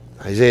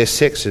Isaiah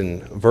 6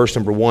 and verse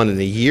number 1, in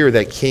the year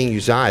that King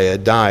Uzziah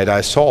died,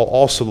 I saw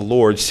also the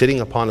Lord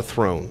sitting upon a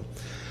throne,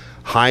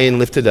 high and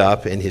lifted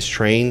up, and his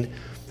train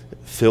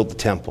filled the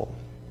temple.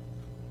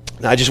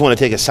 Now, I just want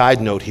to take a side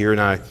note here, and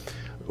I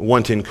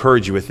want to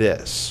encourage you with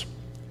this.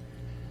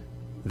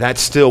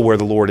 That's still where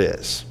the Lord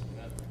is.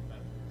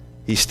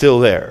 He's still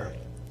there.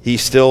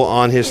 He's still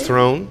on his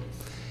throne.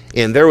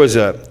 And there was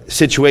a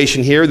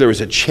situation here. There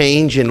was a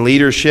change in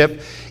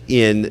leadership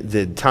in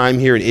the time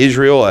here in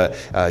Israel.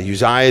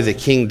 Uzziah, the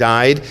king,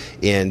 died.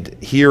 And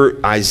here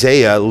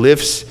Isaiah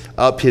lifts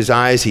up his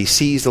eyes. He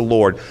sees the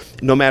Lord.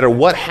 No matter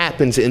what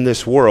happens in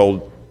this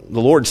world,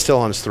 the Lord's still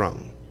on his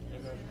throne.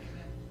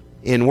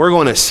 And we're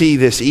going to see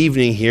this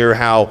evening here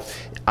how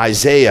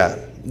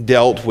Isaiah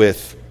dealt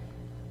with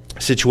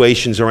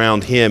situations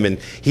around him. And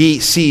he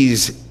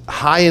sees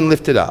high and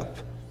lifted up,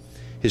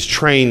 his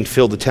train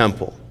filled the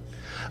temple.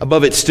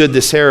 Above it stood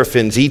the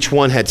seraphims. Each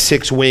one had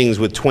 6 wings.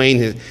 With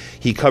twain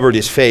he covered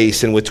his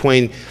face, and with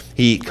twain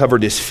he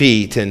covered his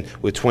feet, and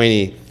with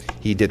twain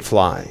he did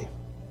fly.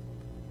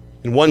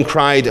 And one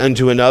cried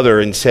unto another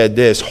and said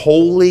this,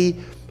 Holy,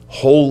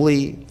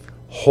 holy,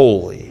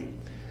 holy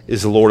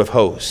is the Lord of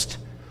hosts.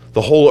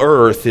 The whole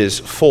earth is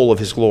full of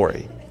his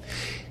glory.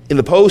 And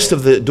the post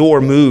of the door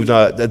moved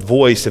that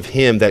voice of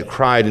him that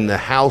cried, and the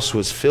house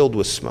was filled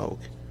with smoke.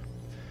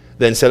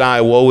 Then said I,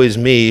 Woe is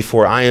me,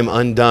 for I am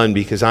undone,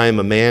 because I am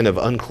a man of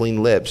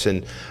unclean lips,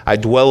 and I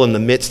dwell in the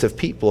midst of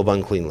people of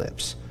unclean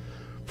lips.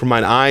 For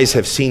mine eyes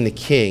have seen the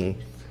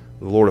King,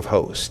 the Lord of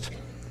hosts.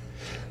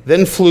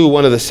 Then flew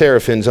one of the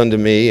seraphims unto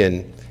me,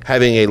 and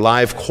having a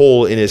live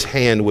coal in his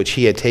hand, which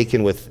he had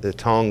taken with the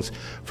tongs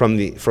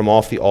from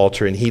off the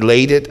altar, and he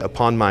laid it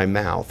upon my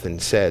mouth,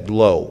 and said,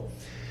 Lo,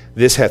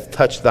 this hath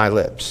touched thy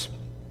lips,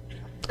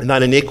 and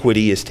thine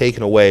iniquity is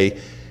taken away,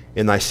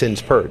 and thy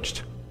sins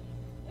purged.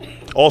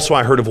 Also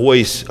I heard a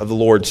voice of the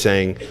Lord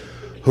saying,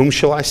 Whom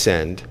shall I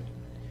send,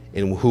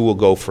 and who will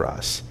go for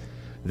us?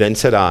 Then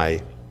said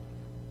I,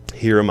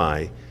 Here am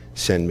I,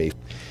 send me.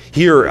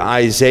 Here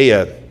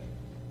Isaiah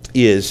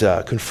is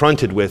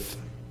confronted with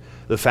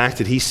the fact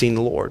that he's seen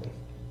the Lord.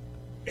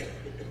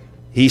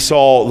 He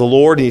saw the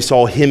Lord, and he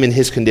saw him in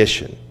his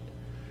condition.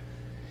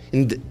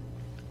 And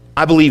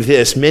I believe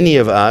this, many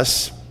of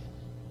us,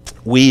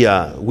 we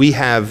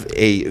have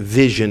a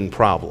vision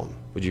problem.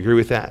 Would you agree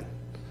with that?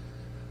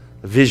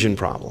 A vision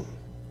problem,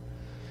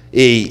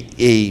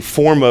 a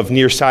form of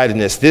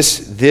nearsightedness.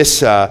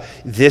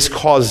 This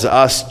causes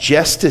us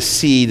just to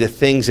see the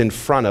things in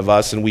front of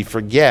us, and we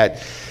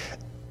forget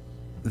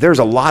there's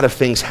a lot of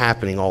things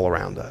happening all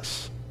around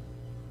us.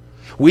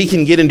 We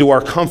can get into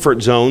our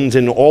comfort zones,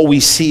 and all we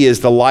see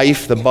is the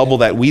life, the bubble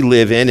that we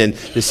live in, and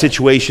the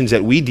situations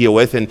that we deal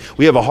with, and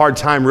we have a hard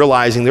time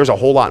realizing there's a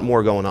whole lot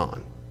more going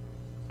on.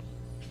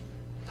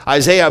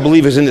 Isaiah, I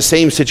believe, is in the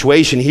same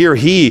situation here.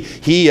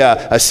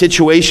 A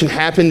situation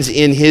happens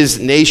in his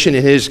nation,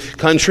 in his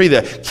country.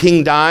 The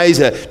king dies.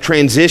 A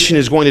transition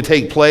is going to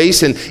take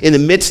place. And in the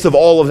midst of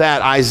all of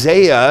that,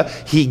 Isaiah,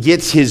 he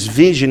gets his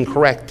vision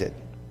corrected.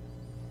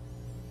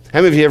 How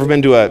many of you ever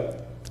been to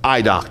an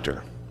eye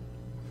doctor?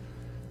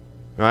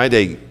 All right,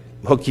 they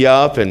hook you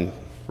up and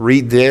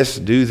read this,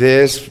 do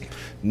this,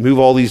 move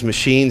all these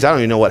machines. I don't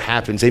even know what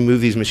happens. They move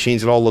these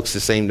machines. It all looks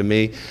the same to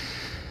me.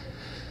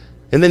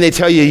 And then they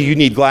tell you you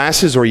need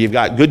glasses, or you've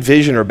got good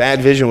vision or bad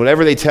vision,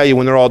 whatever they tell you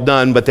when they're all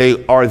done, but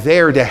they are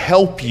there to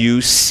help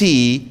you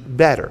see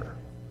better.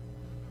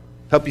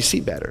 Help you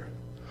see better.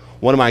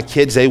 One of my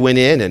kids, they went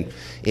in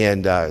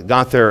and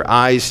got their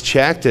eyes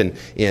checked,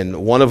 and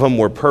one of them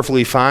were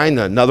perfectly fine.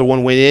 Another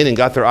one went in and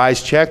got their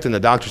eyes checked, and the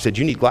doctor said,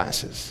 you need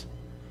glasses.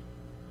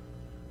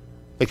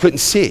 They couldn't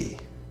see.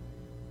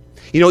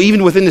 You know,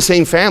 even within the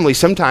same family,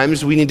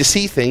 sometimes we need to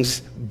see things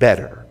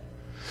better.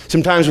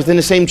 Sometimes within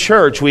the same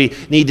church, we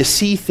need to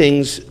see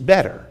things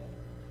better.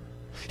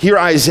 Here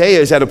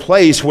Isaiah is at a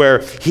place where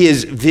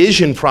his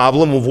vision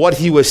problem of what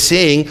he was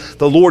seeing,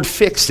 the Lord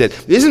fixed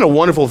it. Isn't it a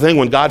wonderful thing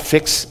when God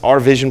fixes our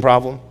vision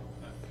problem?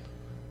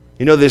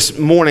 You know, this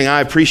morning,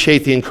 I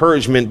appreciate the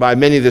encouragement by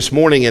many this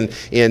morning,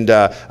 and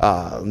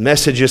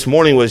message this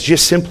morning was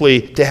just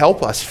simply to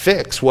help us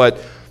fix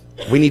what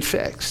we need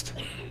fixed.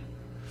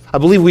 I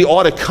believe we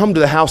ought to come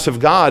to the house of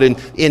God, and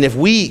if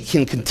we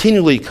can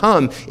continually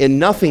come and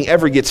nothing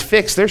ever gets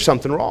fixed, there's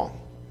something wrong.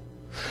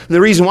 And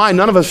the reason why,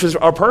 none of us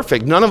are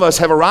perfect. None of us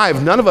have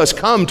arrived. None of us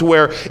come to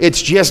where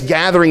it's just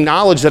gathering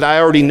knowledge that I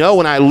already know,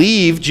 and I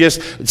leave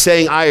just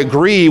saying I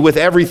agree with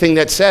everything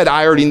that's said.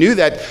 I already knew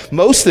that.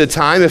 Most of the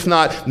time, if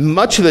not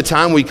much of the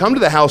time, we come to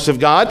the house of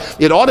God,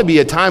 it ought to be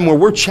a time where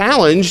we're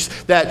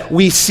challenged that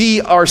we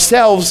see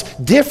ourselves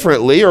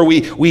differently, or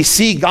we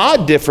see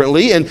God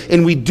differently,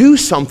 and we do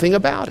something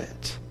about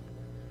it.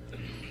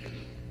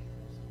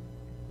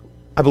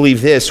 I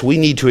believe this, we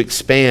need to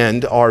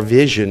expand our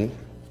vision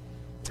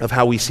of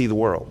how we see the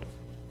world.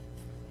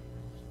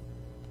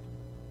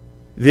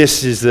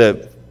 This is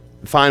the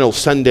final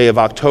Sunday of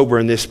October,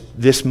 and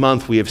this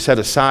month we have set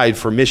aside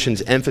for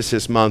Missions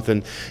Emphasis Month.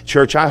 And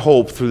church, I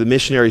hope through the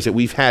missionaries that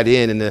we've had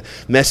in and the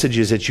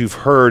messages that you've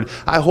heard,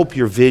 I hope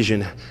your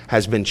vision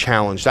has been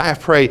challenged. I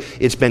pray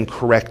it's been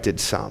corrected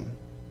some.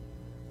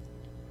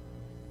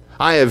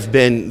 I have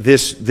been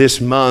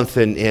this month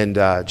and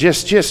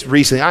just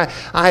recently,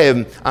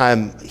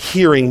 I'm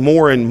hearing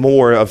more and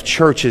more of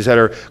churches that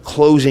are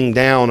closing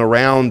down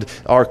around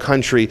our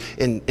country.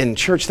 And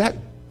church, that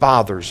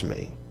bothers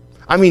me.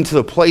 I mean, to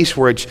the place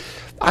where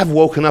I've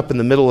woken up in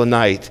the middle of the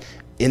night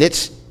and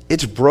it's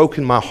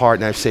broken my heart,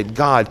 and I've said,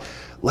 God,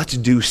 let's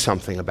do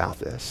something about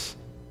this.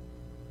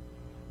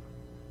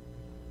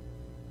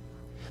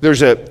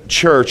 There's a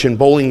church in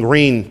Bowling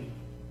Green,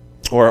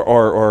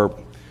 or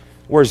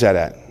where's that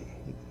at?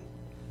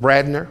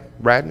 Bradner.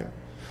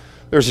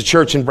 There's a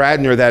church in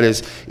Bradner that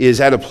is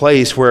at a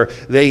place where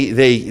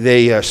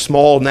they are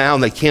small now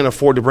and they can't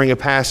afford to bring a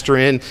pastor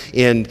in,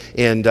 and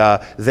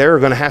they're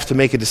going to have to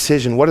make a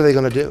decision. What are they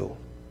going to do?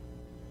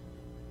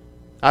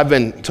 I've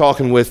been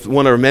talking with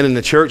one of our men in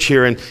the church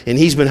here, and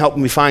he's been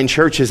helping me find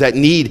churches that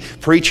need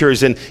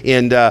preachers.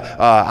 And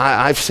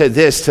I've said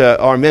this to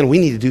our men: we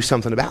need to do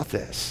something about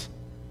this.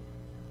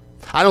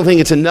 I don't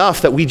think it's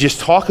enough that we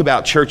just talk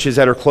about churches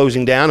that are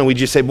closing down and we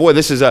just say, boy,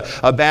 this is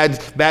a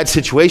bad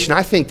situation.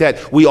 I think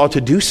that we ought to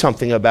do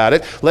something about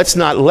it. Let's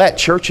not let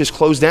churches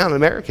close down in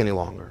America any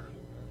longer.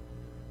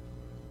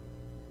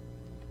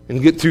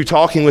 And through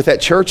talking with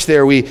that church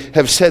there, we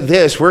have said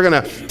this: we're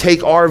going to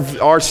take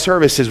our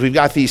services. We've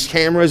got these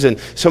cameras, and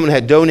someone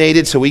had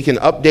donated so we can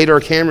update our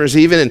cameras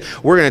even, and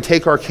we're going to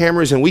take our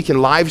cameras and we can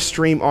live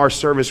stream our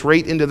service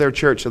right into their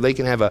church so they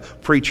can have a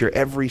preacher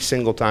every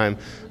single time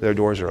their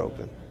doors are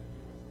open.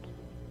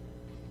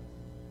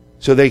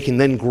 So they can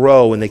then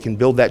grow and they can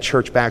build that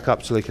church back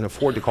up so they can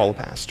afford to call a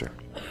pastor.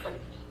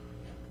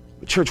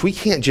 Church, we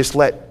can't just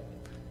let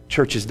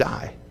churches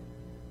die.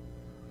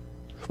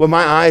 Well,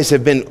 my eyes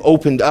have been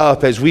opened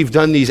up as we've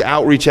done these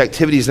outreach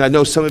activities, and I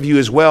know some of you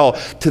as well,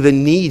 to the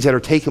needs that are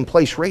taking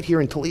place right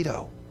here in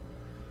Toledo.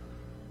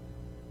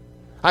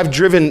 I've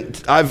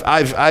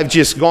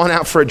just gone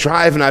out for a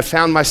drive, and I've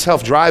found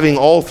myself driving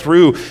all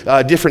through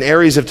different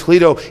areas of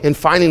Toledo and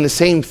finding the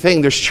same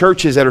thing. There's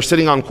churches that are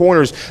sitting on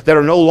corners that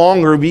are no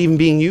longer even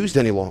being used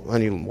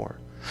anymore.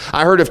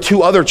 I heard of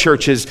 2 other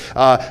churches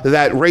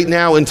that right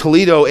now in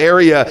Toledo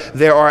area,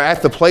 they are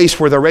at the place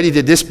where they're ready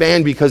to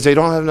disband because they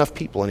don't have enough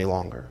people any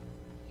longer.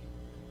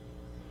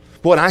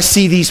 But when I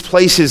see these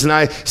places and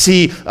I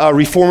see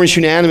Reformers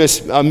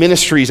Unanimous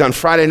Ministries on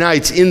Friday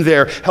nights in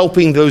there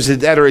helping those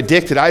that are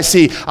addicted, I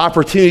see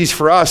opportunities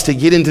for us to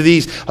get into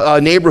these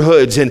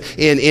neighborhoods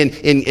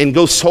and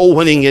go soul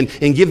winning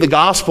and give the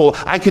gospel.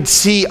 I could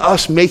see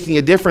us making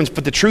a difference,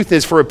 but the truth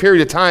is, for a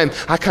period of time,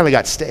 I kind of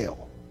got stale.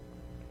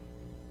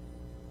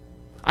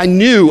 I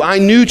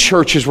knew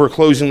churches were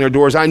closing their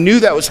doors. I knew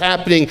that was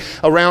happening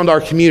around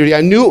our community.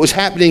 I knew it was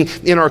happening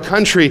in our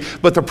country.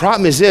 But the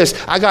problem is this: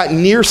 I got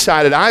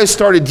nearsighted. I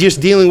started just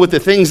dealing with the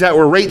things that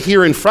were right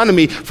here in front of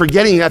me,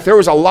 forgetting that there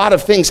was a lot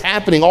of things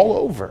happening all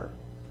over.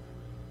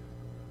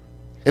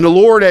 And the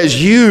Lord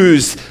has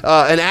used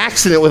an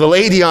accident with a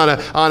lady on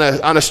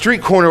a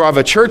street corner of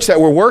a church that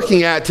we're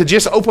working at to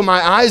just open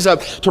my eyes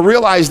up to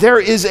realize there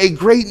is a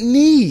great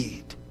need.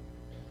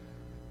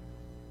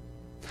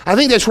 I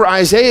think that's where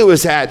Isaiah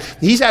was at.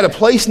 He's at a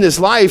place in his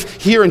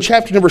life here in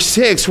chapter number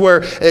 6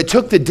 where it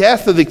took the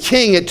death of the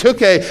king, it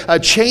took a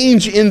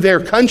change in their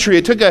country,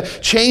 it took a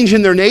change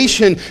in their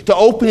nation to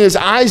open his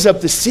eyes up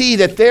to see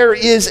that there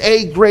is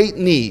a great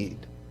need.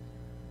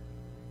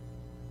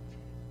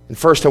 And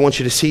first I want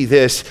you to see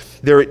this.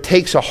 It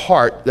takes a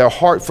heart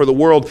for the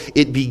world.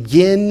 It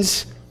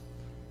begins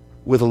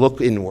with a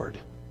look inward.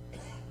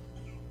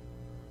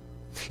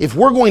 If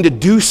we're going to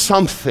do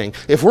something,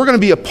 if we're going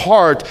to be a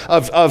part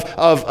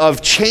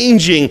of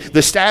changing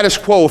the status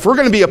quo, if we're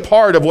going to be a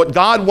part of what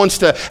God wants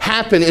to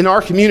happen in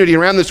our community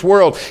around this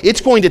world,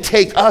 it's going to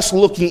take us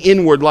looking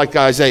inward like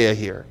Isaiah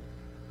here.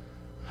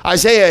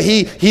 Isaiah,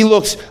 he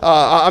looks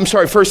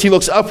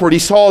upward. He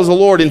saw as the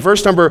Lord. In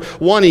verse number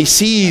 1, he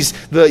sees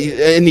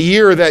in the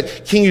year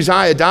that King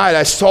Uzziah died,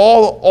 I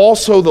saw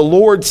also the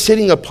Lord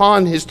sitting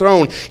upon his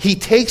throne. He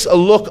takes a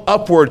look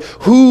upward,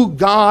 who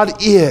God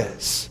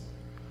is.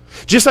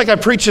 Just like I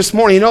preached this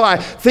morning, I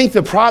think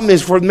the problem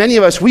is for many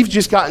of us, we've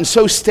just gotten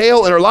so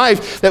stale in our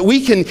life that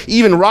we can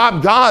even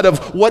rob God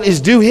of what is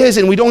due his,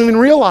 and we don't even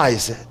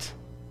realize it.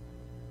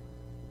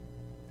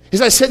 As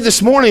I said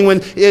this morning, when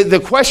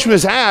the question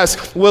was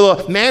asked, will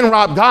a man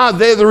rob God?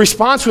 The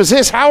response was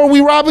this: how are we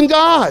robbing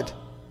God?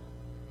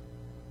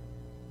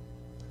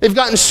 They've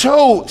gotten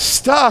so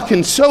stuck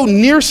and so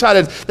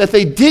nearsighted that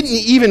they didn't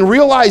even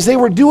realize they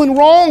were doing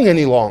wrong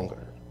any longer.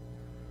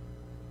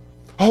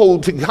 Oh,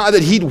 to God,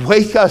 that he'd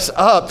wake us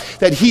up,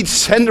 that he'd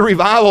send a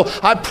revival.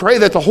 I pray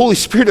that the Holy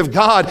Spirit of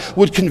God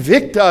would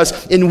convict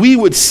us and we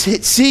would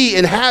see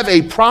and have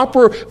a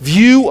proper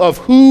view of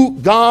who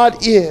God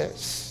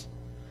is.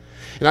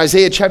 In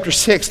Isaiah chapter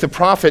 6, the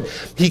prophet,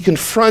 he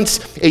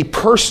confronts a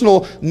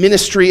personal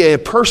ministry, a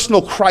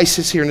personal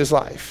crisis here in his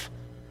life.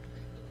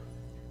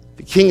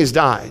 The king has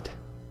died.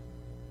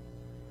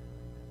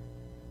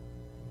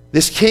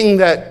 This king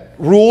that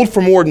ruled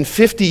for more than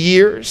 50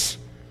 years.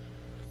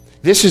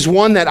 This is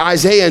one that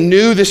Isaiah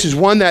knew. This is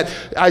one that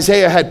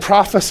Isaiah had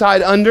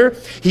prophesied under.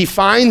 He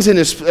finds in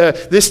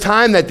this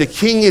time that the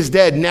king is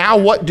dead. Now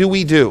what do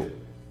we do?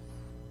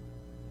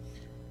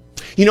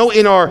 You know,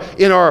 in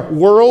our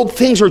world,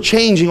 things are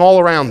changing all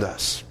around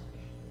us.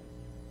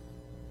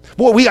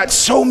 Boy, we got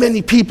so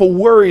many people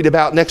worried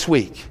about next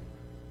week.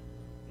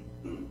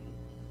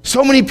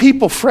 So many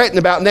people fretting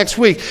about next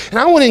week. And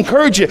I want to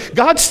encourage you,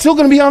 God's still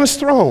going to be on his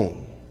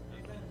throne.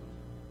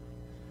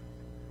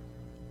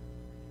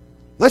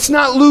 Let's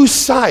not lose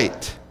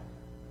sight.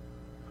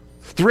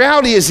 The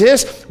reality is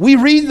this, we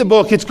read the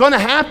book, it's going to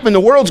happen, the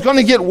world's going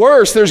to get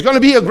worse, there's going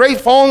to be a great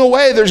falling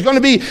away, there's going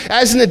to be,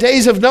 as in the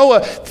days of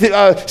Noah,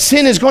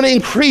 sin is going to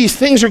increase,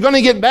 things are going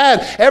to get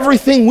bad.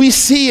 Everything we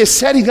see is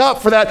setting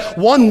up for that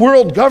one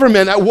world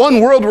government, that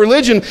one world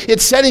religion.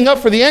 It's setting up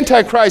for the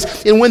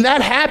Antichrist. And when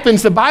that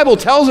happens, the Bible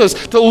tells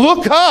us to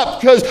look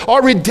up because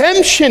our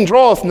redemption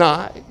draweth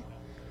nigh.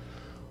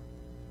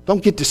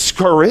 Don't get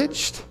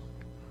discouraged.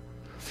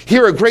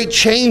 Here a great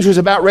change was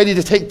about ready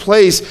to take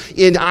place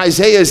in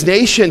Isaiah's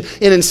nation.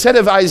 And instead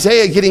of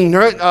Isaiah getting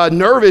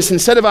nervous,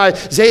 instead of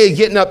Isaiah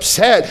getting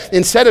upset,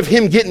 instead of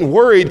him getting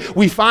worried,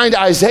 we find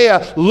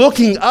Isaiah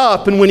looking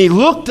up. And when he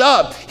looked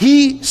up,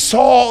 he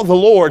saw the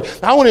Lord.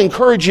 I want to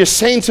encourage you,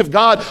 saints of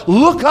God,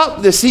 look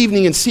up this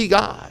evening and see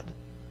God.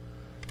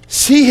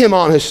 See him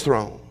on his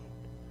throne.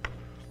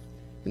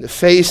 In the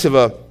face of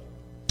a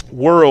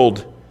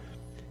world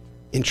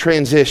in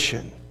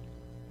transition,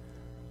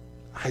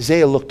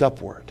 Isaiah looked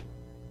upward.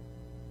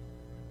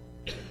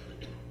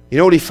 You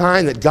know what he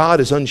finds? That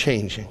God is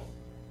unchanging.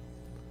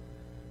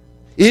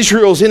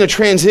 Israel's in a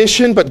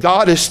transition, but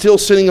God is still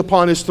sitting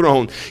upon his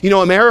throne. You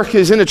know, America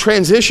is in a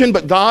transition,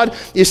 but God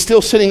is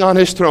still sitting on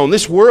his throne.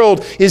 This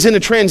world is in a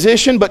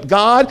transition, but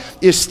God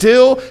is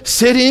still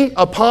sitting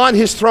upon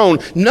his throne.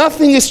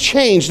 Nothing has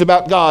changed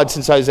about God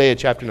since Isaiah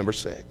chapter number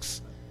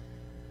 6.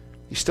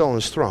 He's still on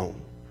his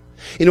throne.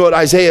 You know what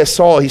Isaiah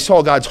saw? He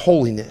saw God's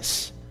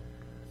holiness.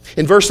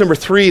 In verse number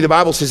 3, the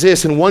Bible says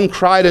this, and one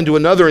cried unto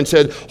another and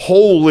said,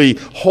 Holy,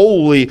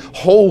 holy,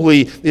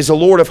 holy is the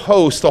Lord of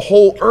hosts. The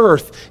whole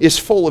earth is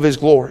full of his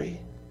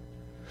glory.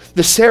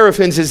 The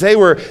seraphims, as they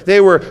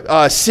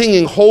were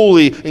singing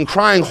holy and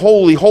crying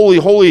holy, holy,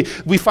 holy,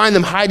 we find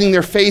them hiding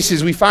their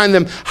faces. We find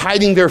them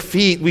hiding their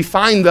feet. We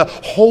find the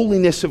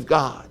holiness of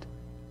God.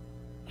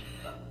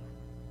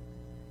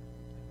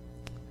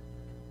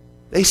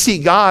 They see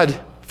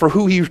God for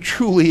who he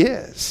truly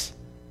is.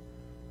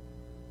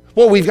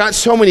 Well, we've got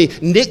so many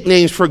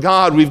nicknames for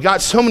God. We've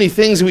got so many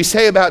things that we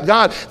say about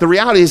God. The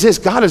reality is this,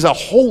 God is a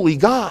holy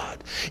God.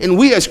 And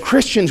we as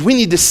Christians, we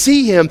need to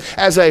see him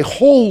as a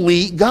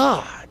holy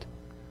God,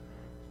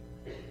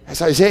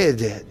 as Isaiah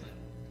did.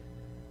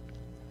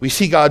 We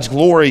see God's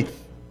glory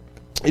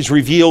is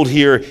revealed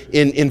here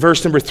in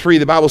verse number 3.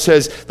 The Bible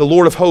says, the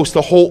Lord of hosts,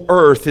 the whole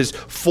earth is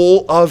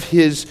full of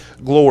his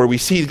glory. We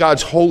see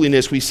God's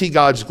holiness. We see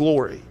God's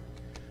glory.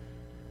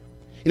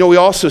 You know, we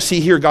also see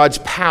here God's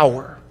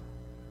power.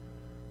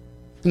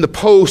 And the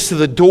posts of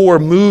the door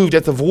moved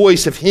at the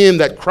voice of him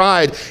that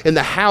cried, and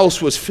the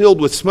house was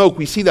filled with smoke.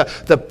 We see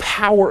the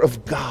power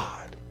of God.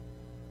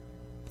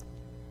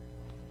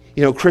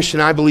 You know, Christian,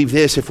 I believe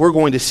this. If we're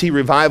going to see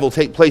revival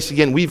take place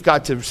again, we've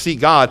got to see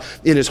God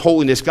in his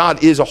holiness.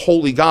 God is a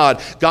holy God.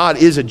 God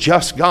is a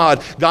just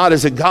God. God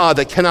is a God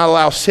that cannot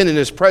allow sin in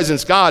his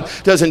presence. God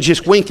doesn't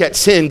just wink at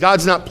sin.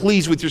 God's not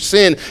pleased with your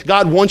sin.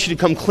 God wants you to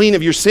come clean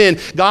of your sin.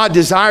 God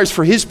desires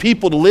for his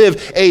people to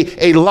live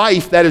a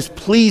life that is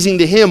pleasing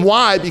to him.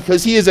 Why?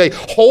 Because he is a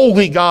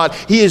holy God.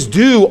 He is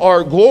due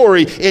our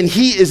glory, and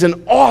he is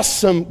an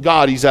awesome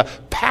God. He's a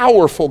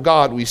powerful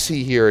God we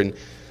see here in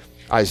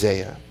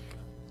Isaiah.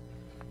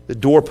 The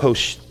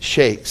doorpost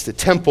shakes. The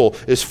temple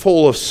is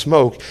full of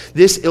smoke.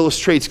 This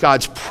illustrates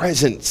God's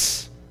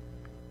presence.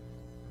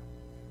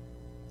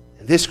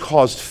 And this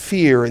caused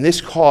fear, and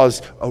this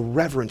caused a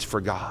reverence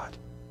for God.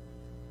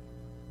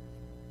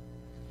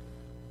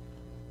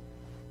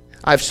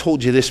 I've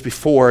told you this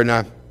before, and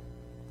I'm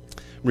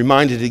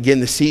reminded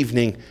again this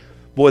evening.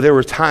 Boy, there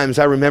were times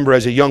I remember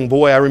as a young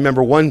boy, I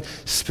remember one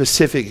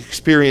specific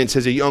experience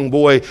as a young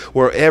boy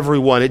where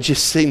everyone, it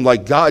just seemed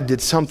like God did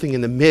something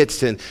in the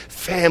midst, and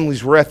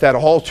families were at that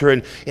altar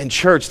and in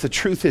church. The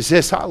truth is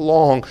this, I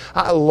long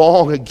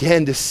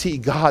again to see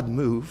God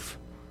move.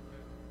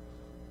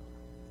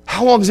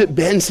 How long has it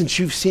been since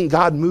you've seen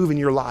God move in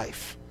your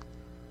life?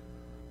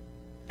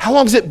 How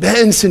long has it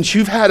been since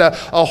you've had a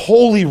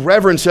holy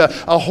reverence, a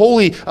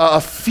holy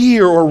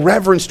fear or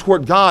reverence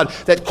toward God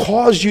that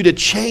caused you to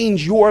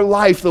change your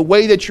life, the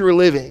way that you're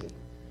living?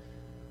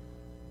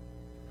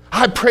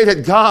 I pray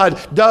that God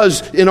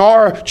does in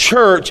our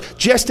church,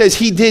 just as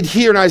he did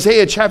here in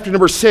Isaiah chapter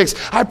number 6.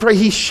 I pray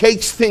he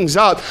shakes things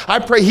up. I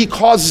pray he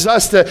causes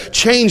us to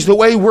change the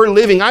way we're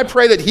living. I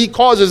pray that he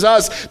causes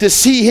us to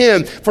see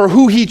him for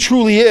who he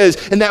truly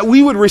is, and that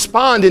we would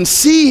respond and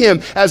see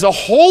him as a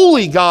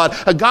holy God,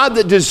 a God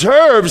that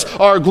deserves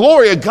our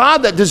glory, a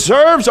God that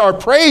deserves our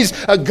praise,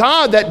 a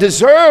God that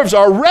deserves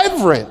our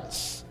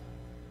reverence.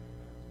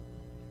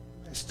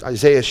 As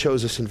Isaiah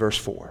shows us in verse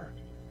 4.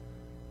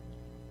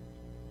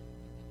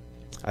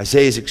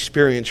 Isaiah's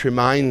experience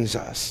reminds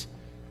us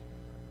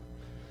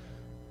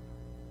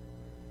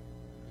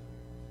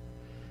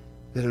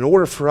that in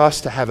order for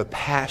us to have a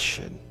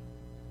passion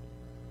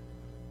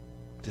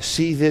to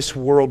see this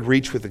world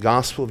reach with the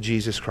gospel of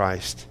Jesus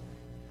Christ,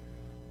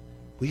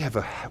 we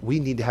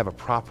need to have a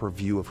proper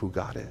view of who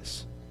God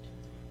is.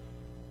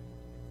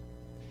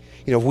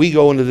 You know, if we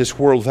go into this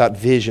world without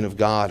vision of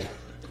God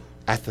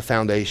at the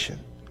foundation,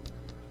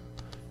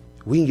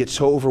 we can get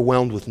so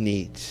overwhelmed with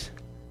needs.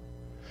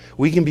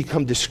 We can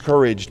become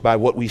discouraged by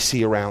what we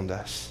see around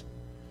us.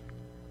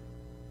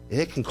 And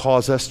it can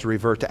cause us to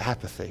revert to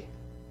apathy.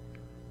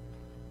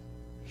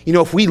 You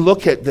know, if we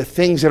look at the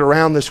things that are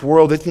around this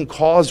world, it can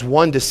cause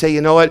one to say,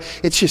 you know what,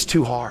 it's just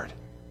too hard.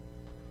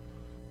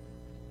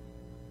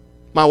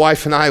 My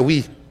wife and I,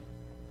 we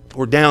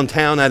were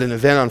downtown at an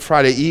event on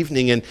Friday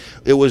evening, and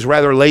it was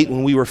rather late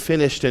when we were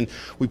finished, and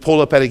we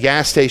pulled up at a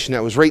gas station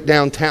that was right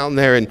downtown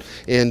there,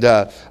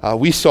 and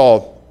we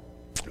saw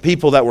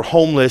people that were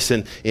homeless,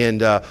 and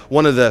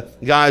one of the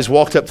guys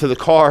walked up to the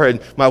car, and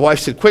my wife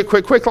said,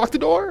 quick, lock the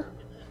door.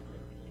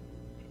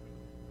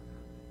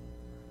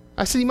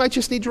 I said, you might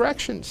just need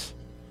directions.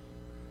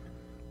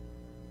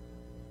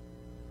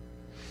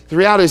 The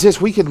reality is this: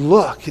 we could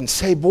look and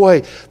say,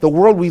 boy, the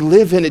world we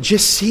live in, it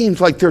just seems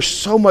like there's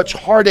so much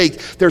heartache,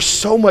 there's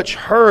so much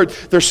hurt,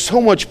 there's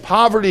so much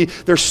poverty,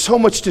 there's so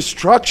much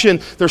destruction,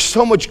 there's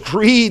so much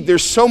greed,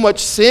 there's so much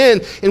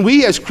sin. And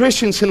we as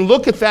Christians can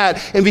look at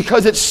that, and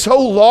because it's so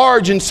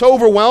large and so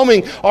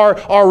overwhelming,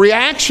 our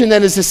reaction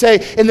then is to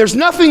say, and there's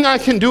nothing I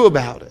can do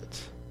about it.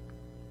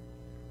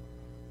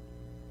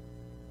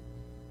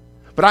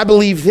 But I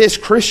believe this,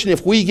 Christian,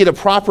 if we get a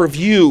proper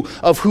view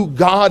of who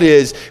God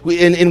is,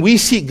 and we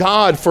see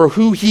God for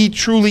who he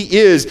truly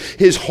is,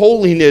 his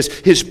holiness,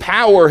 his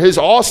power, his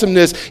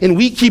awesomeness, and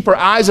we keep our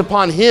eyes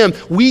upon him,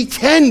 we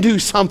can do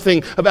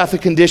something about the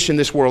condition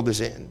this world is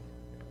in.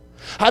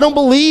 I don't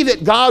believe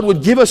that God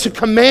would give us a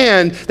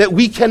command that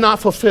we cannot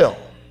fulfill.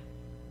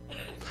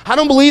 I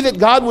don't believe that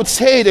God would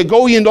say to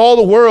go ye into all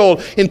the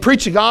world and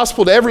preach the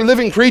gospel to every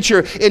living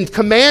creature and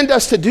command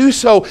us to do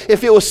so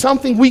if it was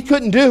something we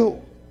couldn't do.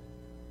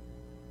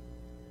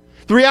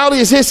 The reality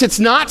is this: it's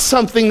not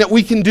something that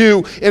we can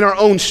do in our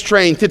own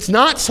strength. It's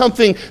not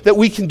something that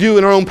we can do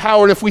in our own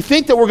power. And if we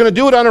think that we're going to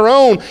do it on our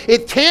own,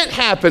 it can't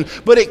happen.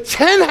 But it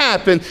can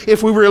happen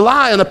if we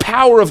rely on the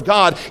power of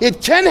God.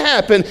 It can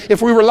happen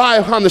if we rely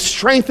upon the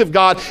strength of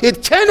God.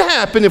 It can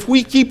happen if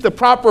we keep the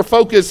proper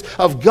focus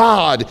of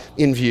God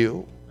in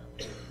view.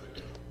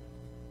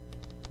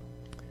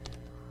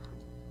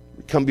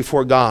 We come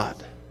before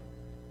God.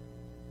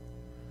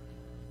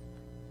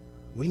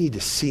 We need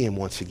to see him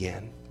once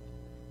again.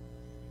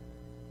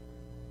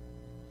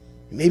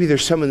 Maybe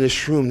there's some in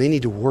this room, they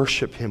need to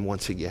worship him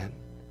once again.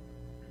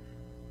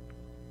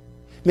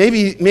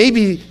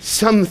 Maybe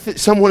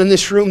someone in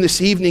this room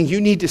this evening,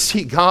 you need to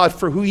see God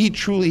for who he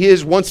truly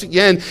is once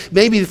again.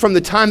 Maybe from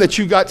the time that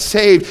you got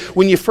saved,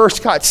 when you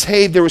first got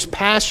saved, there was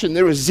passion,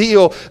 there was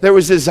zeal, there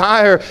was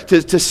desire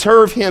to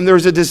serve him, there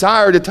was a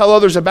desire to tell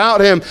others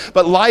about him,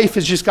 but life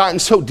has just gotten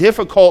so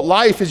difficult,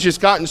 life has just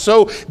gotten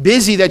so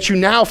busy that you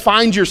now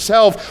find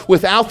yourself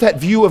without that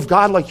view of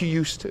God like you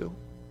used to.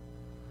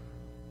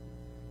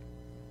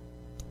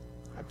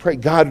 Pray,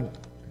 God,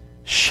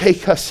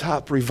 shake us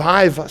up,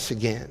 revive us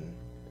again.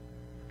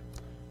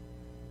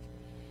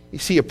 You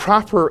see, a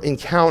proper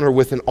encounter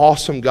with an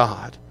awesome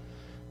God,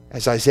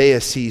 as Isaiah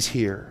sees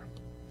here,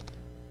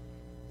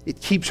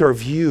 it keeps our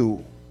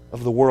view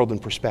of the world in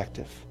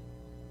perspective.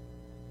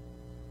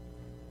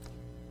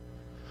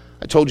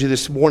 I told you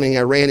this morning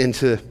I ran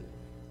into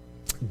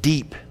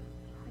Deep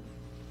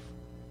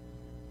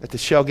at the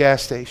Shell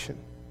gas station.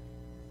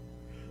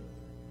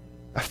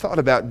 I've thought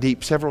about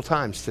Deep several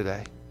times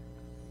today.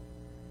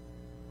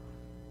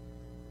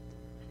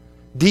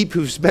 Deep,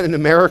 who's been in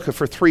America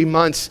for 3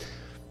 months,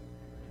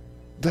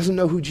 doesn't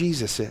know who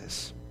Jesus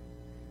is.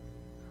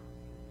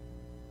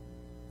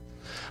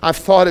 I've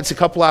thought it's a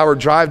couple-hour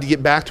drive to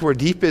get back to where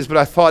Deep is, but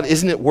I thought,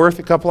 isn't it worth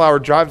a couple-hour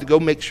drive to go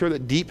make sure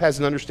that Deep has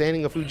an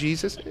understanding of who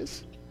Jesus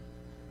is?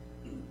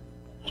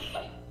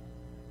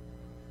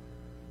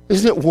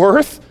 Isn't it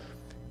worth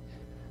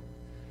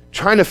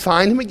trying to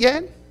find him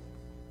again?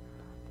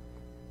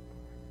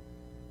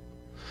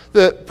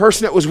 The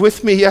person that was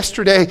with me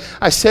yesterday,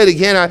 I said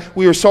again,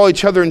 we saw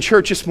each other in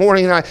church this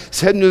morning, and I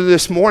said to her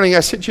this morning, I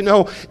said,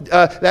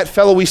 that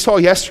fellow we saw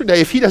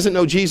yesterday, if he doesn't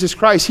know Jesus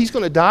Christ, he's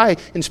going to die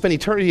and spend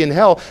eternity in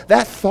hell.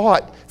 That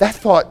thought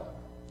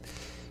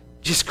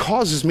just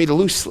causes me to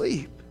lose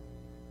sleep.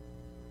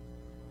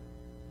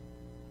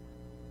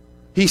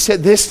 He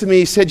said this to me.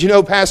 He said,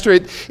 Pastor,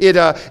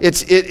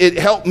 it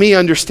helped me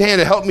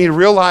understand. It helped me to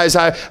realize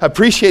I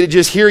appreciated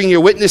just hearing your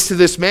witness to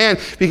this man,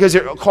 because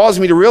it caused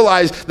me to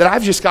realize that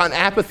I've just gotten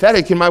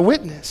apathetic in my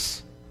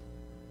witness.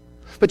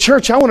 But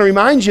church, I want to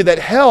remind you that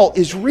hell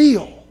is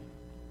real.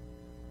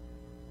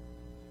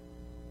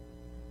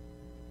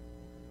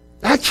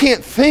 I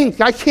can't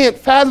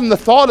fathom the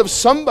thought of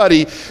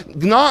somebody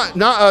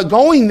not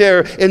going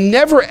there and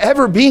never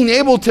ever being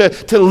able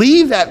to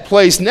leave that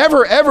place,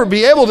 never ever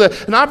be able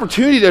to, an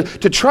opportunity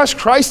to trust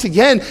Christ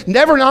again,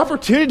 never an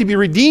opportunity to be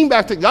redeemed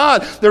back to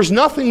God. There's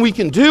nothing we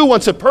can do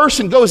once a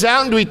person goes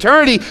out into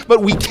eternity,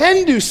 but we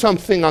can do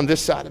something on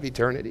this side of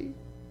eternity.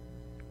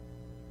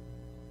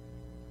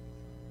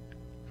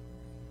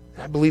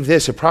 I believe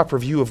this, a proper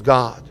view of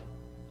God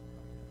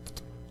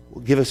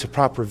will give us a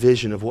proper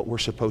vision of what we're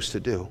supposed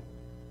to do.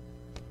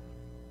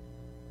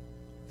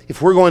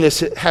 If we're going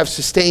to have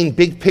sustained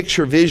big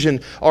picture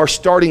vision, our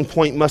starting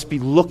point must be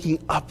looking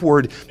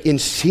upward in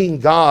seeing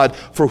God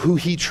for who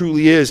He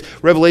truly is.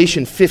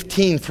 Revelation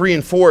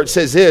 15:3-4, it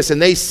says this, and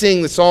they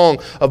sing the song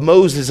of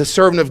Moses, the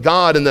servant of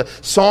God, and the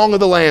song of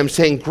the Lamb,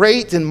 saying,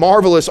 great and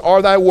marvelous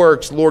are thy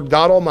works, Lord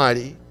God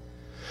Almighty.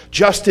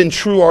 Just and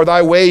true are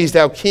thy ways,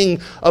 thou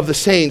King of the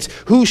saints.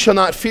 Who shall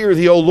not fear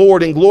thee, O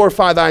Lord, and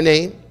glorify thy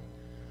name?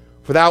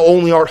 For thou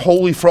only art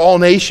holy, for all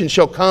nations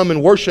shall come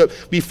and worship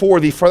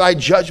before thee, for thy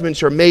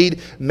judgments are made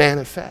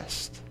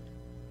manifest.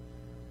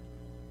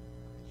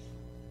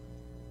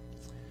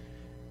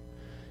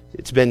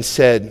 It's been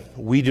said,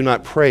 we do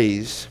not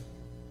praise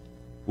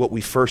what we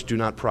first do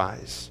not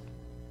prize.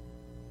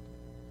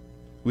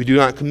 We do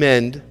not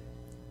commend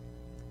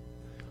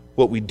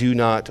what we do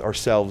not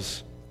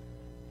ourselves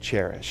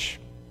cherish.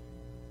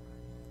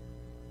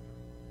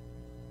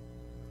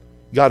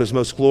 God is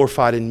most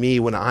glorified in me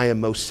when I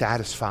am most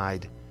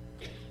satisfied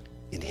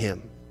in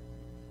Him.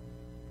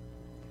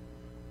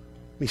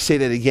 Let me say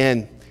that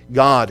again.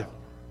 God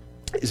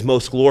is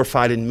most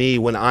glorified in me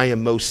when I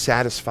am most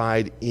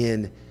satisfied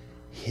in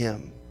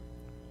Him.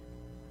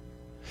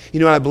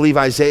 I believe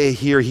Isaiah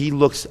here, he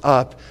looks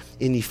up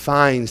and he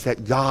finds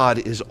that God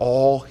is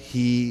all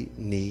he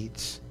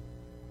needs.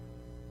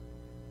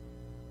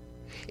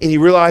 And he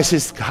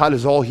realizes God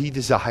is all he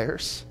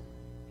desires.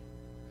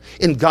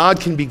 And God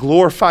can be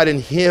glorified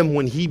in him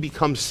when he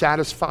becomes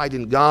satisfied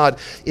in God.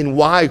 And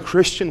why,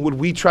 Christian, would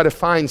we try to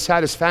find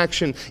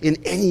satisfaction in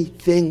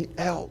anything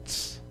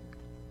else?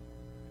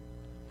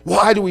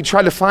 Why do we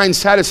try to find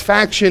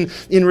satisfaction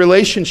in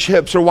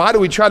relationships? Or why do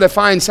we try to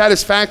find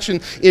satisfaction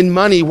in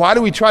money? Why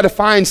do we try to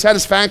find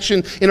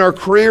satisfaction in our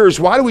careers?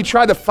 Why do we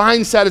try to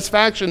find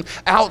satisfaction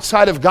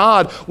outside of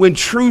God when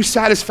true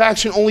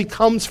satisfaction only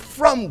comes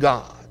from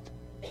God?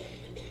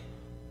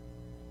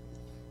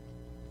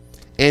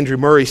 Andrew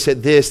Murray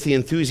said this, the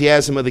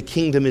enthusiasm of the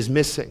kingdom is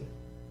missing.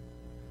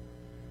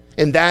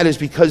 And that is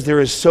because there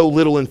is so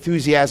little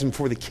enthusiasm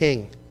for the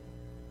king.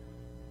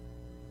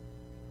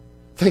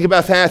 Think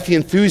about that. The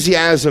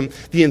enthusiasm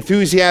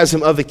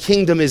of the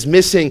kingdom is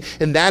missing,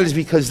 and that is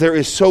because there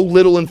is so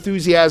little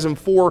enthusiasm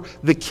for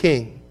the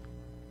king.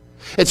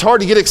 It's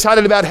hard to get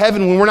excited about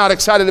heaven when we're not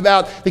excited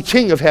about the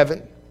king of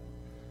heaven.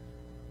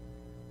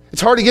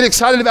 It's hard to get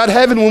excited about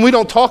heaven when we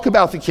don't talk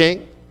about the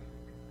king.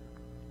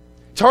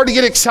 It's hard to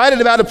get excited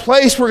about a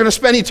place we're going to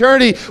spend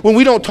eternity when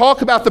we don't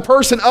talk about the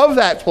person of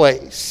that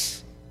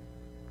place.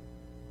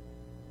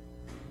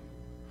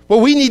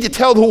 Well, we need to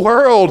tell the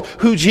world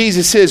who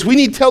Jesus is. We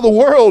need to tell the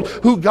world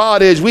who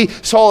God is. We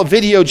saw a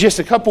video just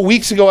a couple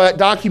weeks ago, a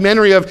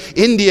documentary of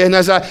India, and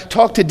as I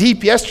talked to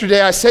Deep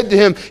yesterday, I said to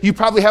him, you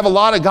probably have a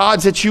lot of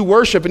gods that you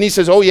worship. And he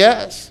says, oh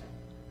yes.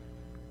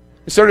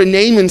 I started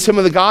naming some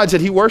of the gods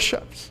that he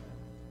worships.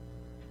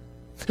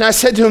 And I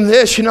said to him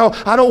this,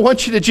 I don't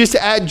want you to just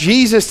add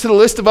Jesus to the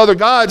list of other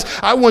gods.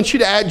 I want you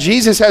to add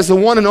Jesus as the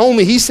one and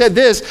only. He said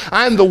this,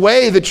 I am the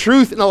way, the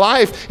truth, and the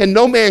life, and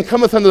no man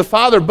cometh unto the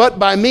Father but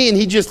by me. And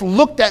he just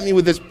looked at me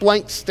with this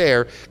blank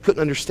stare, couldn't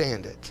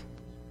understand it.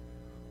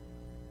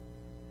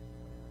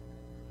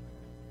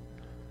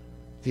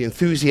 The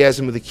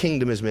enthusiasm of the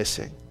kingdom is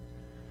missing.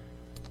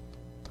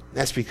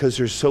 That's because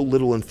there's so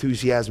little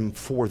enthusiasm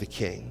for the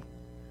king.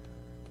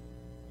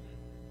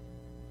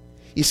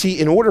 You see,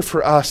 in order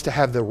for us to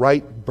have the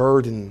right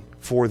burden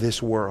for this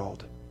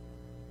world,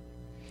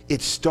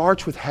 it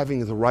starts with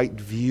having the right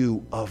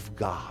view of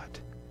God.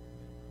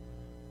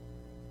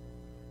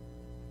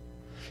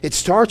 It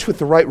starts with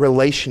the right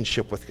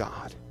relationship with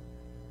God.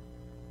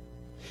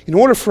 In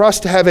order for us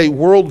to have a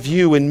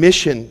worldview in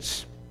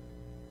missions,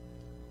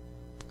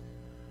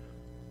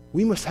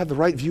 we must have the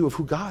right view of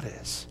who God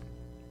is.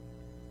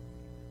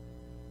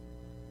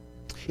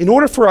 In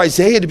order for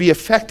Isaiah to be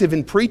effective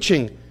in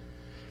preaching,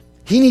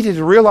 he needed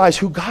to realize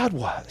who God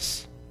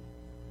was.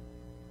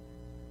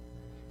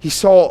 He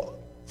saw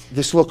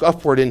this look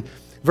upward. In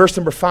verse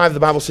number 5,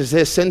 the Bible says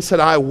this, then said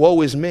I,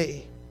 woe is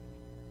me,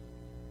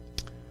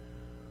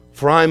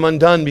 for I am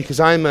undone, because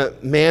I am a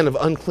man of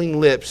unclean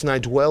lips, and I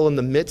dwell in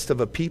the midst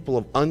of a people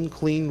of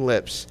unclean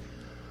lips.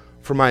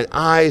 For mine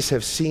eyes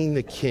have seen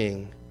the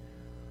King,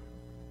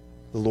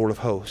 the Lord of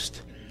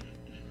hosts.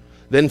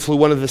 Then flew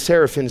one of the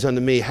seraphims unto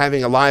me,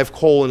 having a live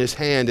coal in his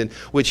hand, and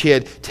which he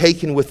had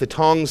taken with the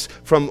tongs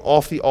from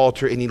off the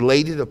altar, and he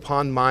laid it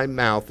upon my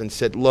mouth, and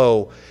said,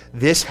 Lo,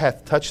 this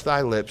hath touched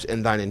thy lips,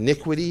 and thine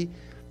iniquity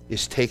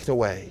is taken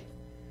away,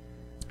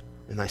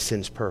 and thy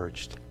sins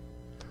purged.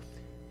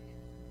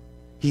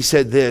 He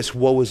said this,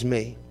 woe is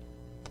me.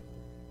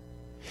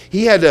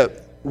 He had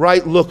a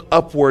right look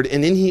upward,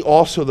 and then he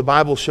also, the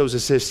Bible shows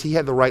us this, he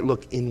had the right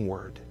look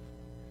inward.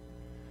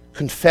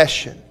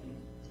 Confession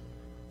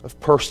of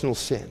personal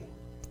sin.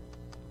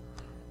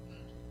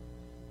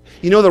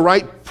 You know, the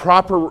right,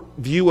 proper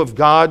view of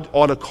God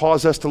ought to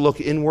cause us to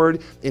look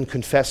inward and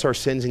confess our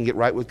sins and get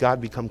right with God,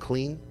 become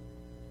clean.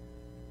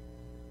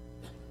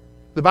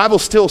 The Bible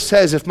still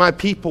says, if my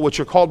people,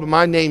 which are called by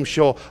my name,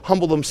 shall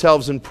humble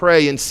themselves and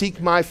pray and seek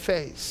my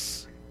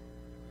face,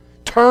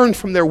 turn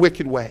from their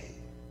wicked way.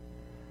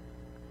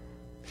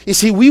 You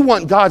see, we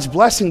want God's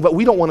blessing, but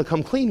we don't want to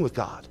come clean with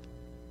God.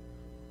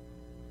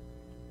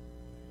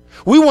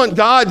 We want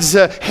God's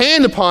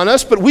hand upon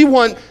us, but we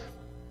want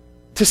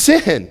to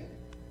sin.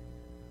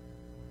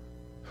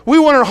 We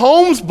want our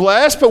homes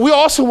blessed, but we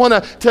also want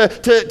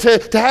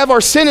to have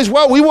our sin as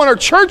well. We want our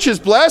churches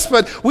blessed,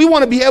 but we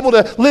want to be able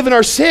to live in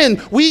our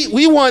sin.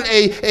 We want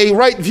a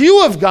right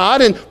view of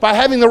God, and by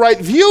having the right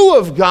view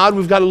of God,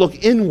 we've got to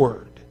look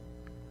inward.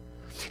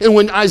 And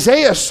when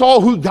Isaiah saw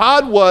who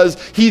God was,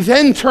 he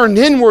then turned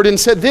inward and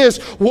said this,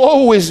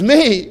 woe is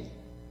me.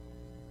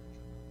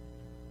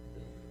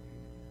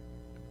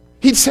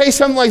 He'd say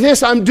something like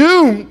this, I'm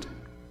doomed.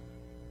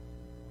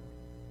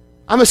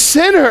 I'm a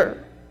sinner.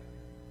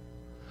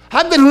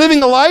 I've been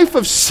living a life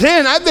of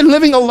sin. I've been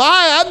living a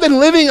lie. I've been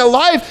living a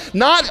life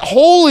not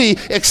wholly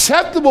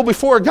acceptable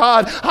before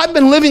God. I've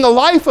been living a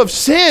life of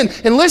sin.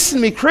 And listen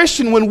to me,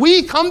 Christian, when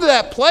we come to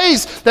that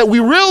place that we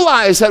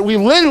realize that we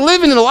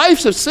live in a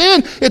life of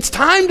sin, it's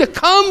time to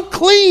come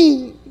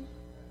clean.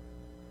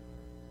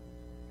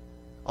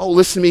 Oh,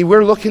 listen to me,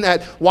 we're looking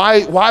at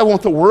why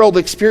won't the world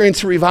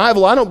experience a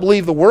revival? I don't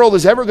believe the world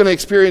is ever going to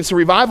experience a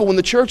revival when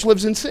the church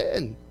lives in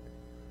sin.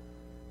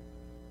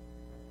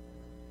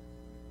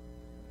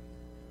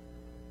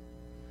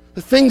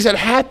 The things that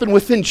happen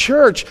within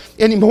church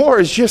anymore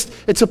is just,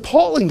 it's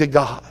appalling to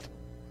God.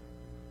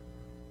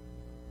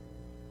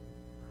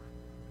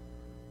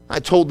 I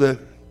told the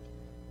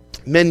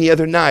men the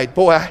other night,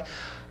 boy,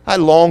 I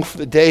long for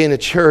the day in a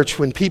church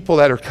when people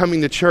that are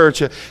coming to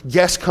church, a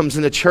guest comes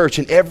into church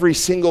and every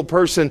single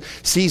person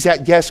sees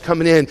that guest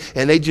coming in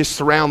and they just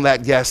surround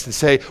that guest and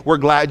say, we're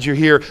glad you're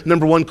here.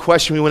 Number one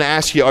question we want to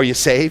ask you, are you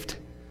saved?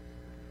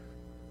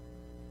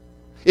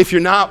 If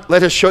you're not,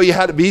 let us show you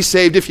how to be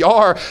saved. If you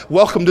are,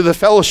 welcome to the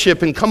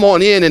fellowship and come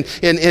on in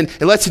and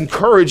let's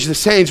encourage the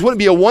saints. Wouldn't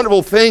it be a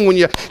wonderful thing when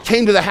you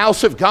came to the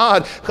house of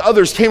God,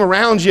 others came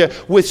around you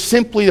with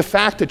simply the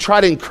fact to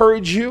try to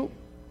encourage you,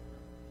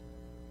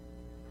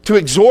 to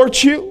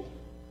exhort you,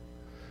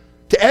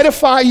 to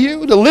edify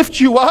you, to lift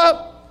you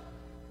up?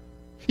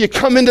 You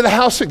come into the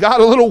house of God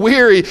a little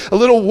weary, a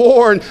little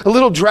worn, a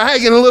little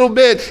dragging a little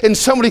bit, and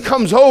somebody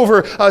comes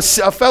over, a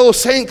fellow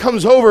saint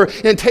comes over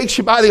and takes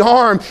you by the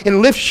arm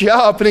and lifts you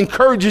up and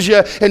encourages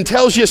you and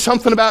tells you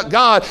something about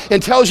God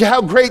and tells you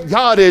how great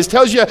God is,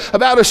 tells you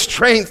about His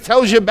strength,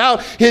 tells you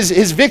about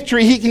His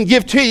victory He can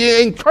give to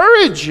you,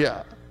 encourage you.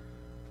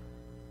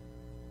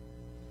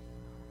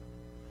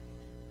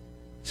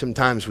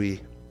 Sometimes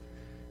we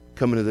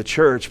come into the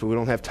church, but we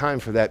don't have time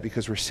for that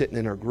because we're sitting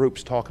in our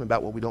groups talking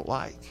about what we don't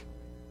like.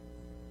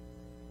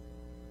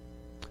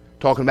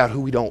 Talking about who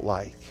we don't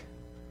like.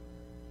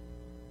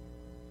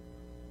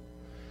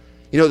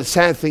 You know, the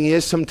sad thing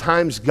is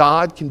sometimes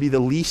God can be the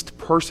least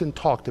person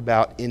talked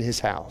about in His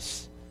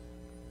house.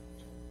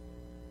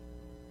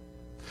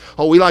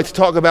 Oh, we like to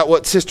talk about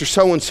what sister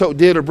so-and-so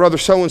did or brother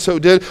so-and-so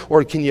did,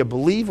 or can you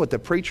believe what the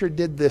preacher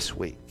did this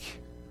week?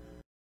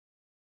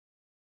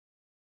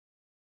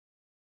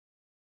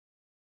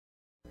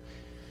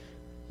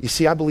 You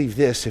see, I believe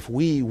this, if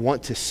we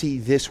want to see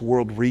this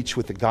world reach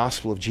with the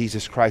gospel of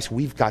Jesus Christ,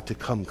 we've got to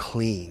come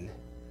clean.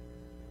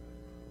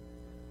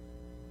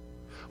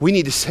 We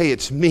need to say,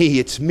 it's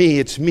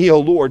me, oh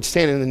Lord,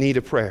 standing in the need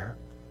of prayer.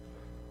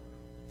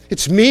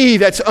 It's me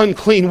that's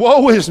unclean.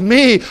 Woe is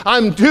me.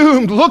 I'm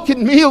doomed. Look at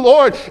me,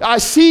 Lord. I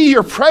see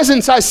your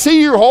presence. I see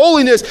your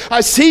holiness.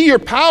 I see your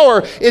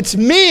power. It's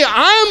me.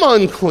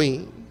 I'm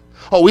unclean.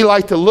 Oh, we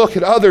like to look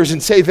at others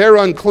and say they're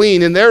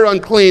unclean and they're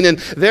unclean and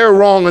they're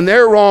wrong and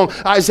they're wrong.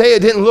 Isaiah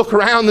didn't look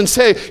around and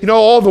say, you know,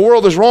 all the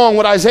world is wrong.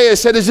 What Isaiah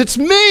said is, it's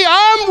me,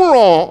 I'm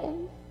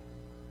wrong.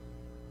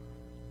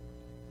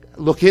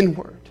 Look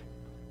inward.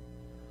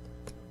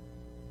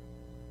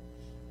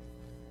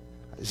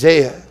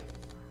 Isaiah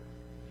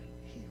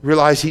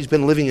realized he's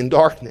been living in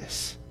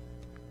darkness.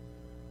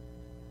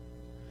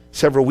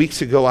 Several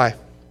weeks ago, I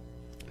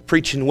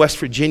preached in West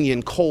Virginia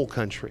in coal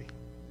country.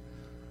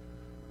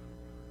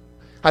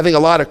 I think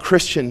a lot of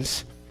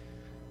Christians,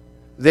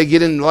 they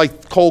get in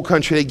like coal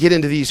country, they get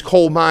into these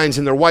coal mines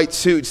in their white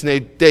suits and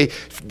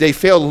they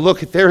fail to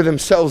look at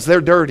themselves,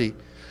 they're dirty.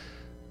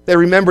 They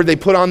remembered they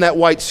put on that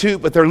white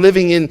suit, but they're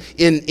living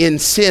in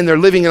sin. They're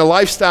living in a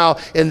lifestyle,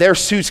 and their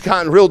suit's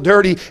gotten real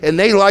dirty, and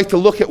they like to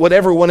look at what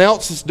everyone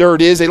else's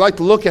dirt is. They like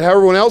to look at how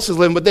everyone else is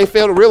living, but they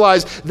fail to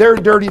realize they're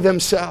dirty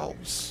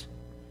themselves.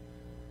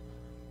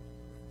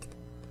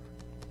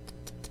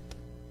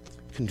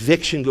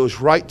 Conviction goes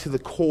right to the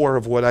core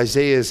of what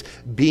Isaiah is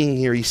being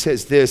here. He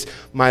says this,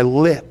 my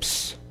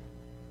lips,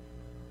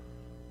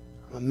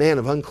 I'm a man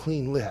of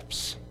unclean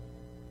lips.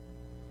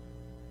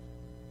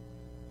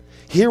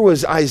 Here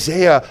was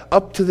Isaiah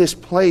up to this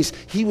place.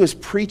 He was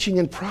preaching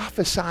and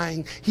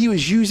prophesying. He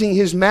was using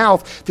his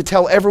mouth to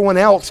tell everyone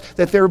else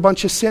that they're a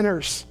bunch of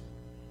sinners.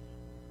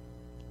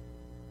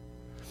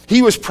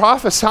 He was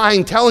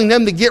prophesying, telling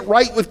them to get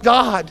right with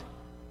God.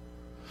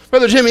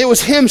 Brother Jim, it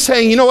was him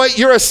saying, you know what,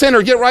 you're a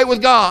sinner, get right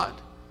with God.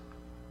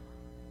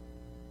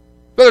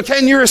 Brother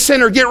Ken, you're a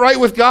sinner, get right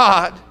with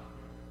God.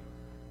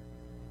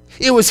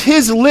 It was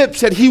his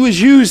lips that he was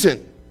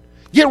using.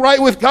 Get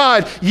right with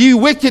God, you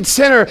wicked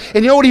sinner.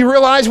 And you know what he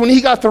realized when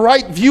he got the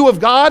right view of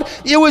God?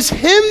 It was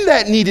him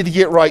that needed to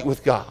get right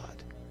with God.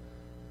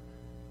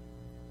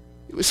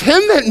 It was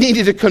him that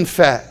needed to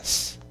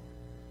confess.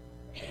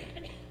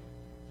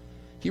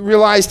 He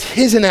realized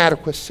his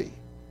inadequacy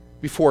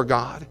before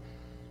God.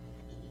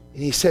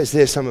 And he says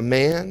this, I'm a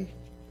man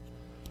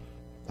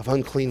of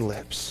unclean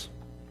lips.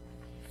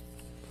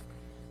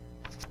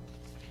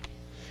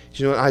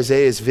 Do you know what?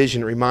 Isaiah's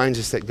vision reminds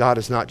us that God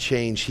has not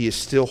changed. He is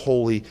still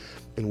holy,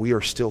 and we are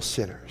still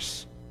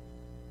sinners.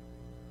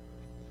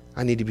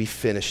 I need to be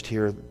finished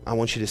here. I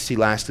want you to see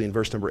lastly in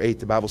verse number 8,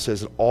 the Bible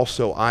says,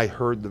 also I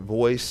heard the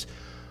voice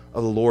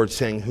of the Lord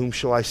saying, whom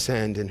shall I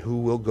send, and who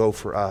will go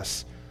for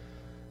us?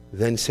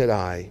 Then said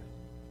I,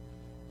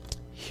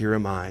 here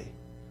am I,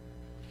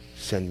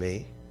 send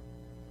me.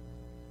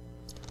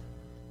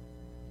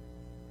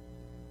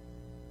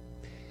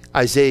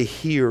 Isaiah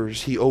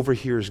he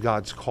overhears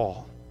God's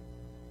call.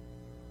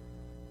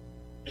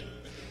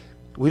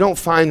 We don't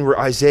find where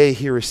Isaiah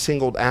here is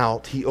singled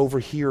out. He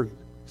overhears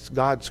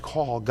God's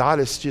call. God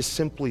is just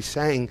simply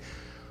saying,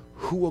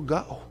 who will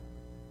go?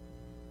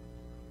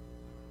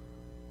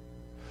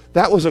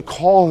 That was a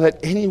call that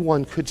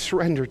anyone could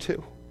surrender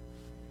to.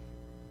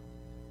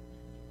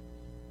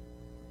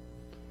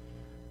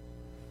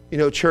 You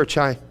know, church,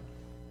 I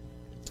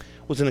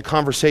was in a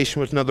conversation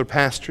with another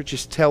pastor,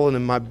 just telling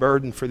him my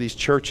burden for these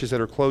churches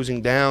that are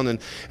closing down, and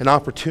an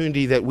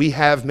opportunity that we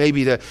have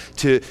maybe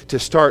to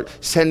start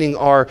sending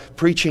our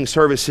preaching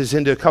services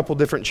into a couple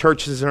different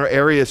churches in our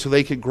area so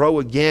they could grow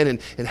again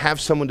and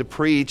have someone to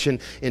preach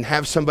and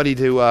have somebody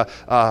to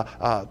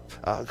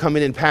come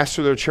in and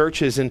pastor their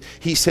churches. And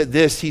he said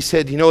this, he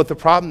said, you know what the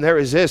problem there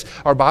is this,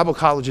 our Bible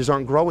colleges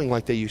aren't growing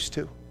like they used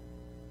to.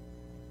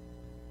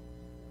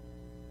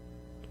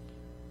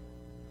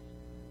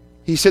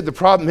 He said the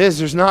problem is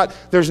there's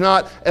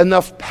not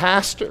enough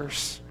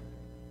pastors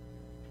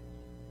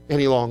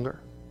any longer.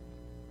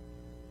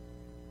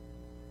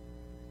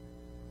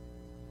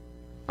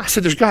 I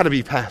said there's got to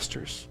be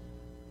pastors.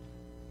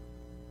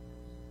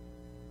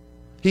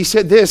 He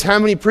said this, how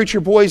many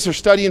preacher boys are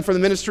studying for the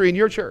ministry in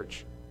your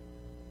church?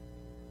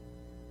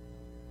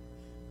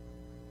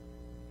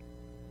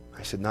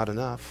 I said not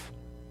enough.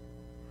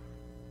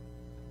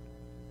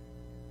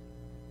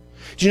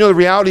 Do you know the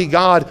reality?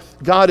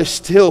 God is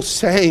still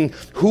saying,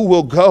 who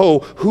will go?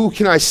 Who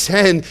can I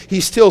send?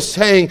 He's still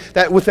saying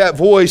that with that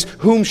voice,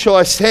 whom shall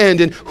I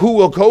send and who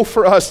will go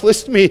for us?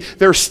 Listen to me,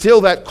 there's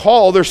still that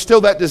call. There's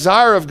still that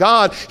desire of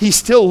God. He's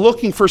still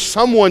looking for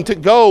someone to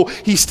go.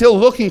 He's still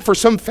looking for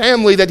some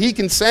family that he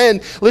can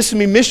send. Listen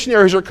to me,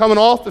 missionaries are coming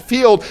off the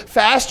field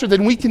faster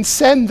than we can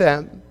send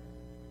them.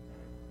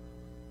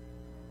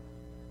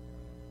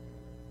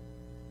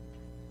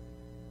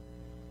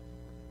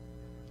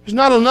 There's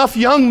not enough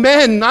young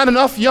men, not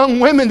enough young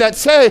women that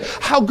say,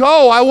 I'll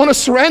go, I want to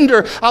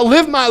surrender, I'll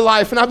live my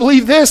life. And I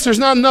believe this, there's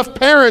not enough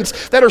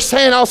parents that are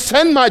saying, I'll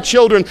send my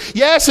children.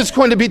 Yes, it's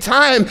going to be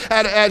time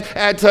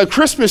at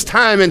Christmas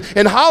time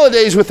and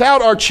holidays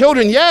without our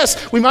children.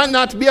 Yes, we might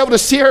not be able to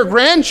see our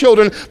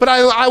grandchildren, but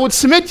I would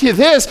submit to you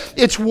this,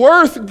 it's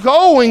worth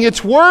going,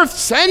 it's worth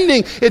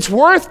sending, it's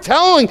worth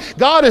telling.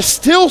 God is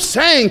still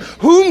saying,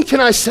 whom can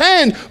I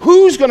send?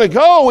 Who's going to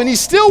go? And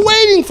he's still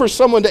waiting for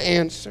someone to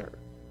answer.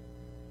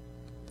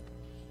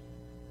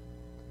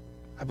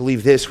 I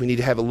believe this, we need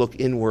to have a look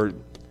inward.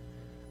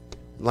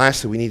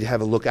 Lastly, we need to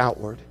have a look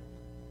outward.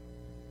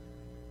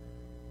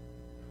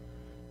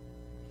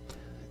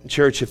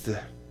 Church, if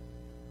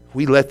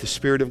we let the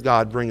Spirit of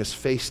God bring us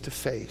face to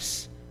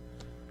face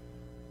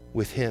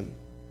with him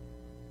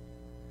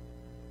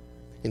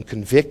and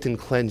convict and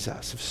cleanse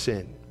us of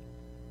sin,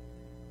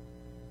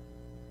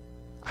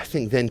 I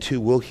think then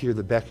too we'll hear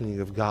the beckoning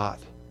of God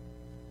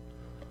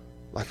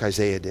like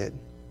Isaiah did.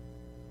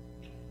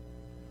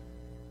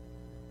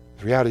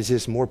 The reality is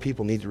this, more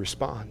people need to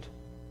respond.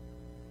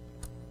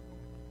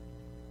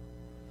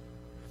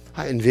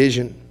 I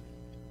envision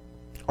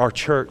our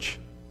church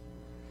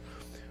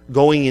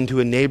going into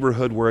a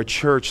neighborhood where a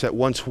church that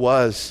once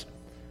was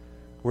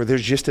where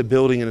there's just a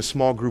building and a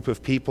small group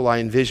of people, I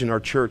envision our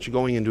church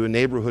going into a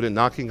neighborhood and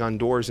knocking on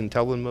doors and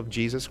telling them of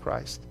Jesus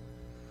Christ.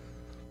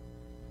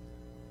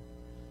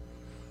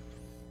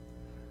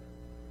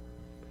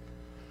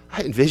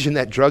 I envision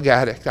that drug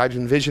addict. I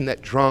envision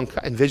that drunk.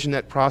 I envision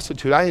that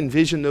prostitute. I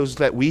envision those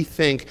that we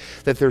think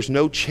that there's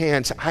no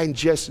chance. I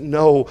just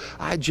know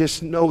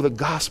the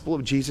gospel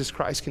of Jesus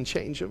Christ can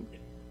change them.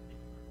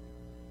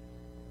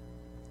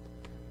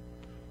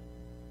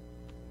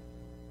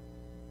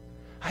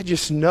 I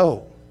just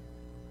know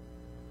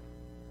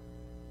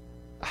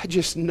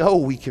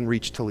we can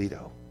reach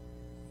Toledo.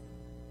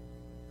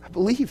 I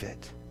believe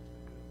it.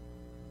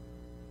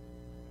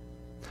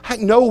 I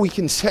know we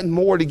can send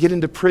more to get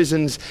into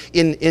prisons,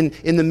 in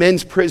the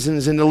men's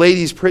prisons and the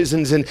ladies'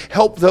 prisons, and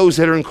help those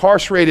that are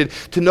incarcerated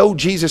to know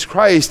Jesus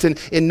Christ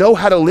and know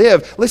how to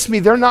live. Listen to me,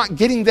 they're not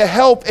getting the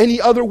help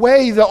any other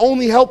way. The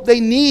only help they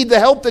need, the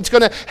help that's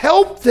going to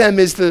help them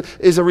is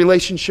a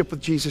relationship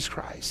with Jesus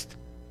Christ.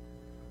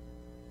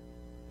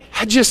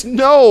 I just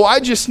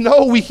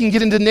know we can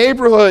get into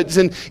neighborhoods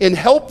and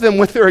help them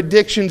with their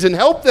addictions and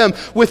help them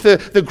with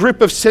the grip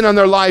of sin on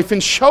their life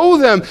and show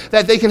them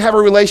that they can have a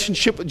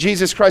relationship with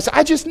Jesus Christ.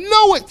 I just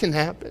know it can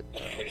happen.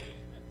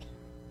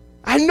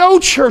 I know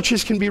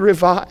churches can be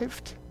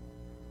revived.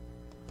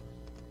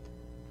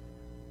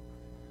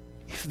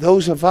 If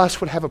those of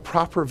us would have a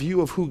proper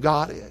view of who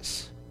God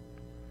is,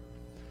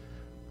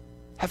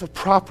 have a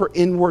proper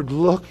inward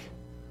look,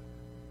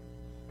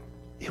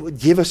 it would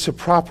give us a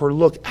proper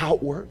look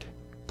outward.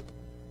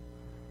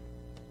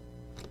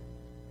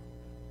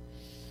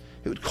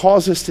 It would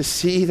cause us to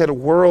see that a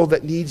world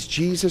that needs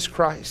Jesus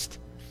Christ,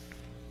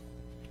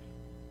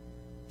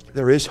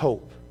 there is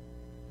hope.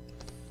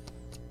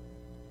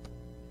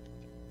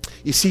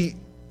 You see,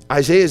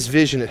 Isaiah's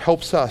vision, it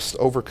helps us to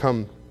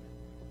overcome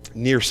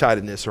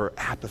nearsightedness or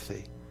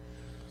apathy.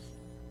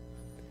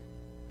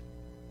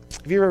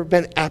 Have you ever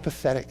been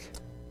apathetic?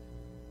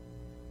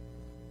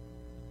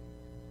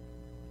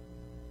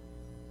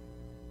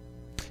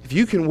 If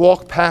you can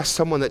walk past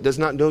someone that does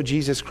not know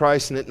Jesus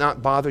Christ and it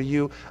not bother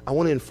you, I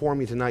want to inform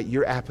you tonight,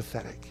 you're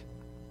apathetic.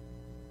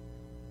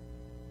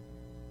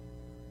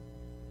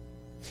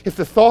 If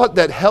the thought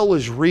that hell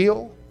is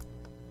real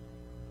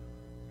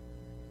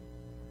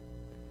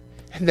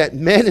and that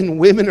men and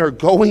women are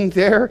going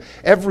there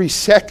every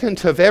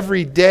second of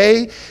every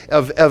day,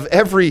 of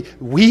every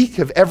week,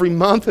 of every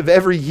month, of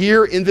every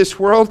year in this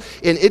world,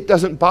 and it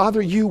doesn't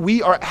bother you,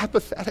 we are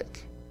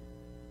apathetic.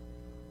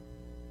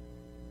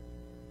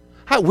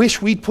 I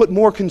wish we'd put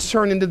more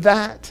concern into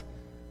that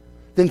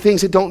than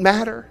things that don't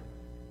matter.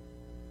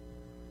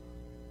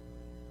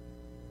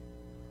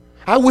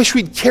 I wish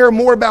we'd care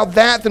more about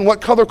that than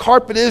what color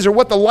carpet is or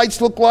what the lights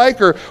look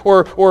like or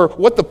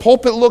what the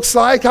pulpit looks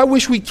like. I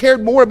wish we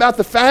cared more about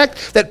the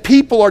fact that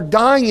people are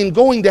dying and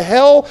going to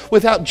hell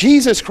without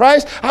Jesus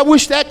Christ. I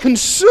wish that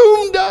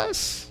consumed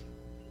us.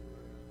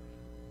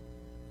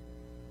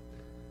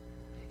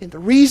 And the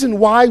reason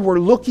why we're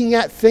looking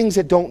at things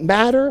that don't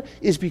matter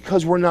is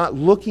because we're not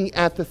looking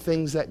at the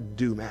things that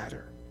do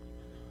matter.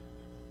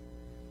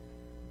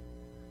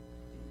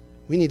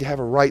 We need to have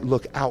a right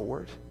look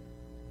outward.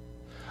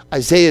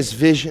 Isaiah's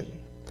vision.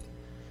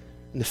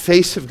 In the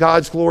face of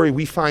God's glory,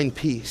 we find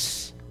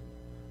peace.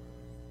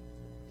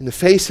 In the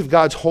face of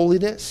God's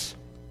holiness,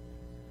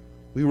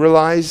 we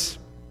realize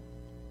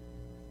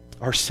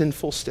our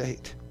sinful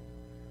state.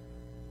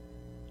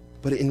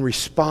 But in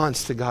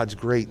response to God's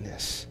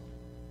greatness,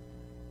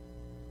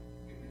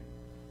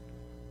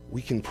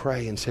 we can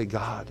pray and say,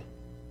 God,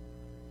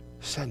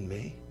 send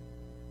me.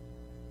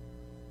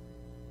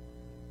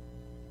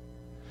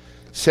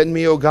 Send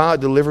me, O God,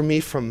 deliver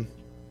me from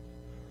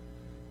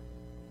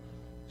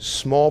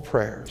small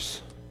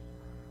prayers.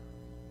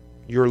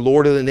 You're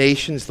Lord of the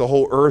nations. The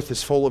whole earth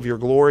is full of your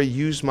glory.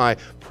 Use my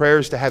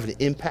prayers to have an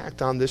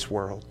impact on this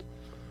world.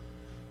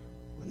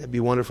 Wouldn't that be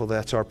wonderful?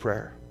 That's our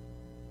prayer.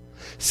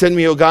 Send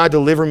me, O God,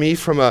 deliver me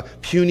from a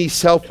puny,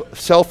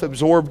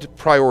 self-absorbed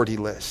priority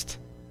list.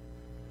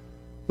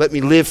 Let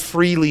me live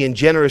freely and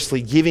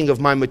generously, giving of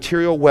my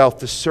material wealth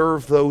to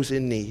serve those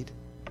in need.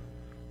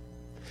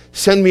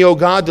 Send me, O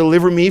God,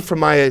 deliver me from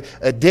my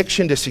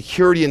addiction to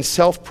security and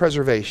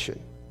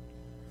self-preservation.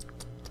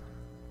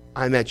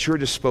 I'm at your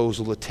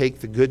disposal to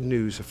take the good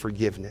news of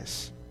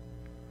forgiveness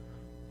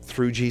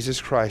through Jesus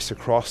Christ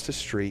across the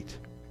street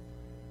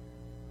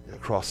and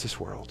across this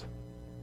world.